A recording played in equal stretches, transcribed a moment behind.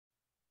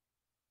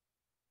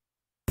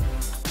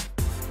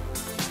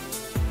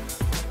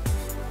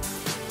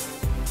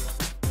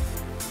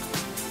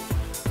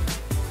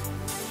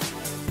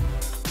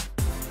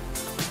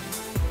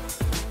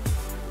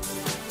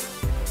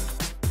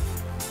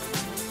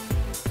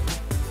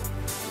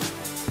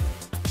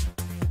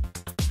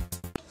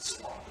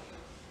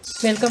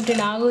Welcome to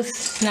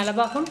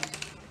Nagu'sNalabagam.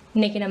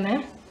 இன்னைக்கு நம்ம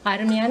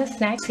அருமையான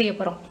ஸ்நாக்ஸ் செய்ய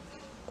போறோம்.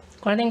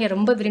 குழந்தைங்க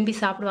ரொம்ப விரும்பி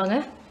சாப்பிடுவாங்க.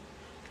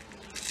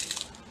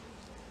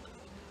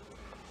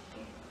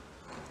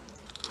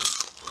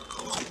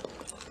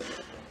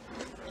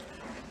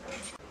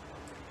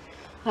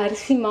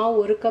 அரிசி மாவு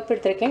 1 கப்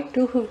எடுத்துர்க்கேன்.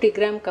 250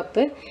 gram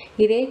cup.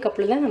 இதே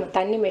கப்ல தான் நம்ம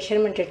தண்ணி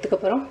மெஷர்மென்ட் எடுத்துக்க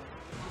போறோம்.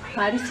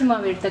 அரிசி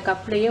மாவு எடுத்த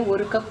கப்லயே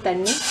 1 கப்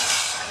தண்ணி,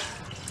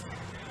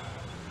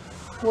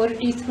 1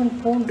 டீஸ்பூன்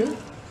பூண்டு,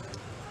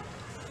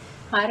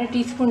 1/2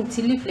 டீஸ்பூன்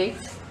சில்லி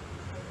ஃப்ளேக்ஸ்,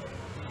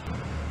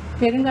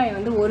 பெருங்காயம்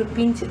வந்து 1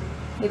 பிஞ்ச்.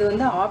 இது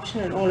வந்து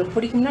ஆப்ஷனல், உங்களுக்கு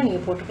பிடிக்கும்னா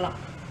நீங்கள் போட்டுக்கலாம்.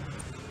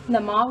 இந்த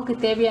மாவுக்கு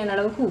தேவையான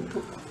அளவுக்கு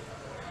உப்பு,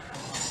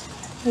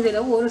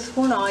 இதில் 1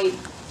 ஸ்பூன் ஆயில்.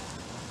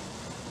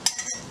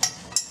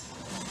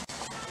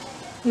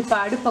 இப்போ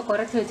அடுப்பை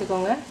குறைச்சி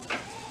வச்சுக்கோங்க.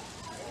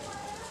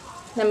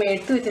 நம்ம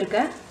எடுத்து வச்சுருக்க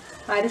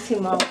அரிசி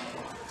மாவு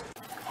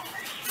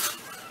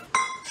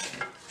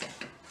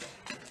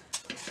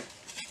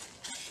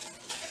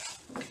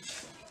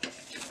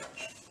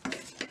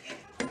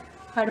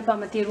அடுப்பை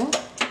அமர்த்திடுவோம்.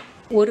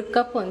 1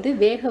 கப் வந்து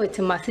வேக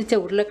வச்சு மசித்த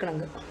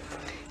உருளைக்கிழங்கு,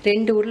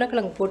 2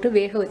 உருளைக்கிழங்கு போட்டு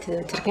வேக வச்சு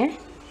வச்சுருக்கேன்.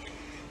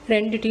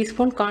 2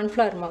 டீஸ்பூன்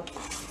கார்ன்ஃப்ளவர் மாவு,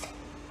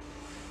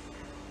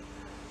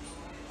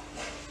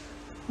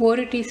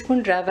 1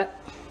 டீஸ்பூன் ரவை.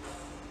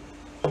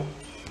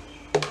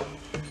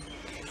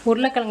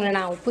 உருளைக்கிழங்குல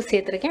நான் உப்பு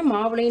சேர்த்துருக்கேன்,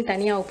 மாவுலையும்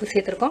தனியாக உப்பு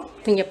சேர்த்துருக்கோம்.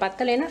 நீங்கள்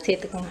பத்தலைன்னா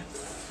சேர்த்துக்கோங்க.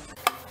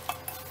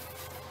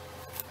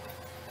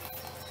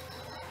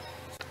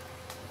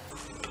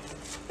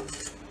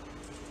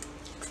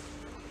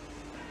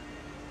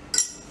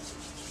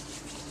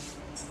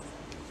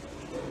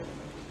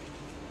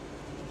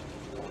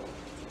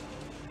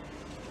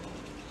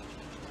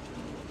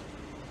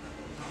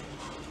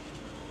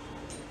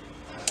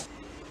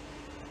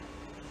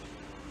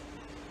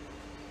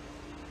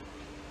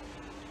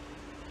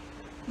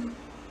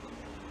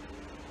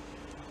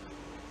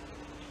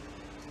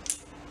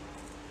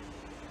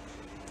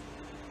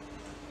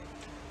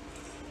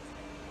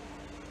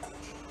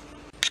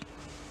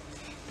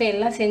 இப்போ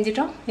எல்லாம்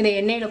செஞ்சிட்டோம். இதை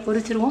எண்ணெயில்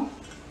பொரிச்சிருவோம்.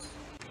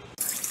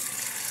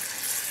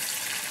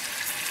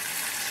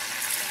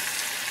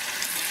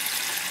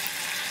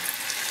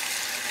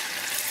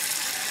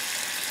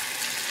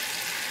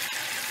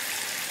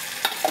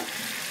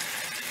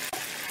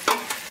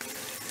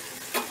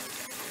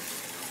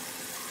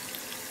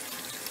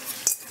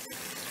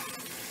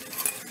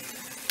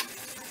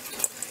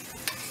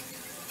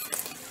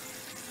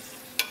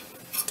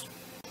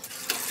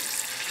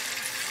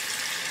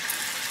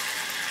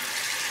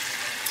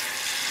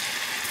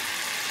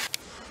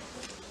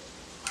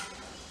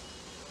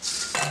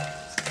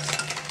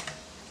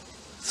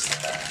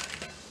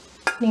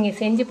 நீங்கள்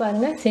செஞ்சு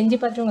பாருங்கள். செஞ்சு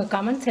பார்த்துட்டு உங்கள்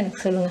கமெண்ட்ஸ்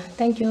எனக்கு சொல்லுங்கள்.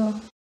 தேங்க்யூ.